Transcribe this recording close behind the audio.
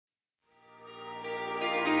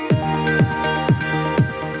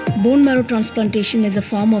Bone marrow transplantation is a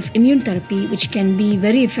form of immune therapy which can be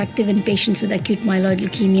very effective in patients with acute myeloid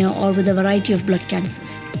leukemia or with a variety of blood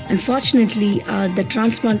cancers. Unfortunately, the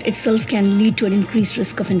transplant itself can lead to an increased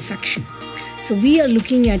risk of infection. So we are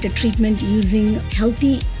looking at a treatment using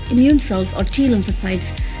healthy immune cells or T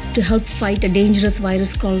lymphocytes to help fight a dangerous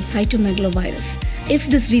virus called cytomegalovirus. If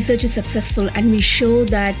this research is successful and we show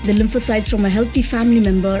that the lymphocytes from a healthy family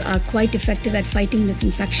member are quite effective at fighting this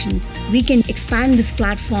infection, we can expand this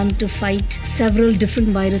platform to fight several different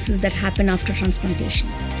viruses that happen after transplantation.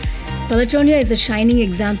 Pelotonia is a shining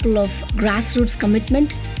example of grassroots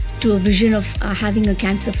commitment to a vision of having a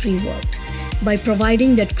cancer-free world. By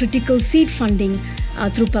providing that critical seed funding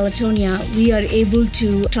through Pelotonia, we are able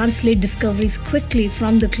to translate discoveries quickly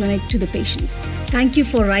from the clinic to the patients. Thank you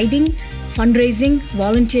for writing, fundraising,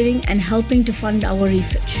 volunteering, and helping to fund our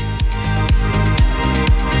research.